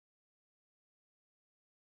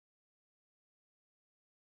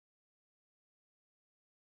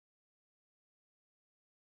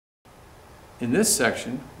In this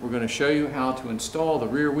section, we're going to show you how to install the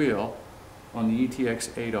rear wheel on the ETX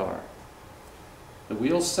 8R. The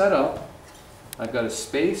wheel's set up. I've got a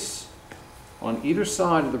space on either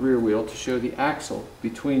side of the rear wheel to show the axle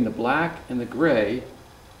between the black and the gray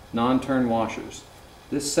non-turn washers.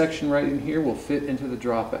 This section right in here will fit into the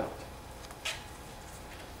dropout.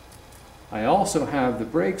 I also have the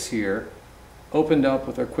brakes here opened up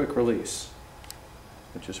with our quick release,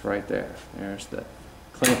 which is right there. There's the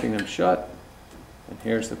clamping them shut, and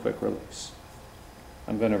here's the quick release.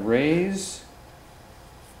 I'm going to raise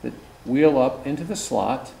the wheel up into the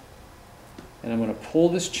slot, and I'm going to pull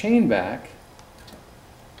this chain back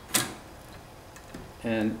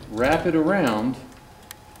and wrap it around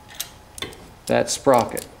that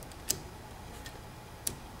sprocket.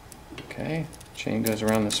 Okay, chain goes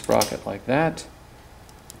around the sprocket like that.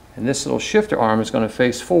 And this little shifter arm is going to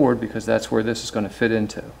face forward because that's where this is going to fit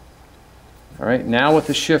into. All right, now with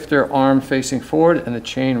the shifter arm facing forward and the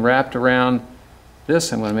chain wrapped around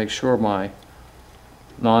this, I'm going to make sure my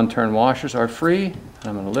non-turn washers are free. And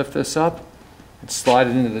I'm going to lift this up and slide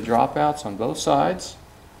it into the dropouts on both sides.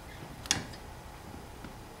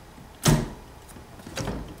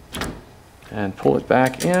 And pull it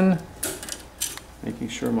back in, making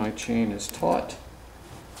sure my chain is taut,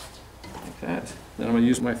 like that. Then I'm going to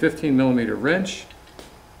use my 15mm wrench,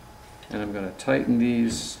 and I'm going to tighten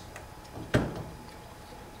these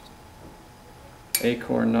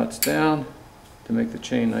acorn nuts down to make the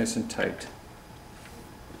chain nice and tight.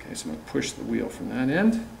 Okay, so I'm going to push the wheel from that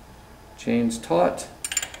end. Chain's taut.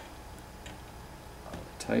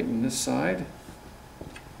 Tighten this side,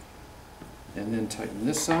 and then tighten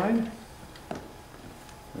this side.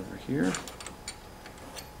 Over here.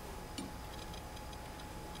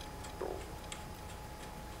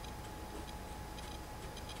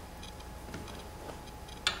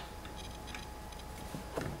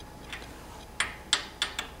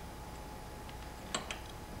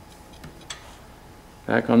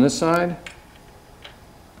 Back on this side.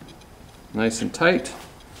 Nice and tight.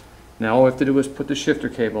 Now all we have to do is put the shifter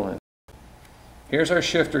cable in. Here's our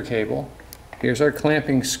shifter cable. Here's our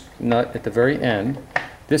clamping nut at the very end.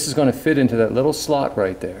 This is going to fit into that little slot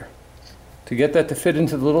right there. To get that to fit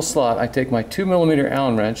into the little slot, I take my 2mm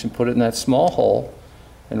Allen wrench and put it in that small hole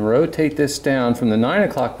and rotate this down from the 9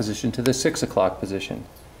 o'clock position to the 6 o'clock position.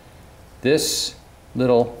 This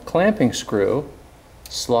little clamping screw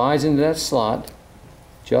slides into that slot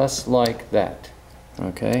just like that.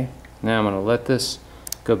 Okay, now I'm going to let this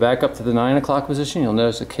go back up to the 9 o'clock position. You'll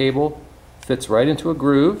notice the cable fits right into a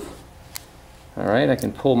groove. All right, I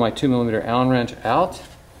can pull my 2mm Allen wrench out.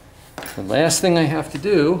 The last thing I have to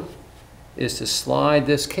do is to slide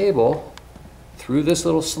this cable through this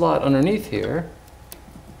little slot underneath here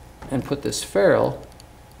and put this ferrule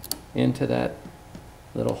into that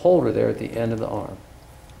little holder there at the end of the arm.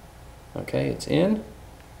 Okay, it's in,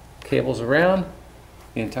 cable's around,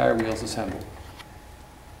 the entire wheel's assembled.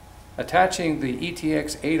 Attaching the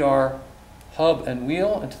ETX 8R hub and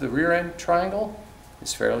wheel into the rear end triangle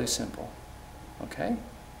is fairly simple. Okay?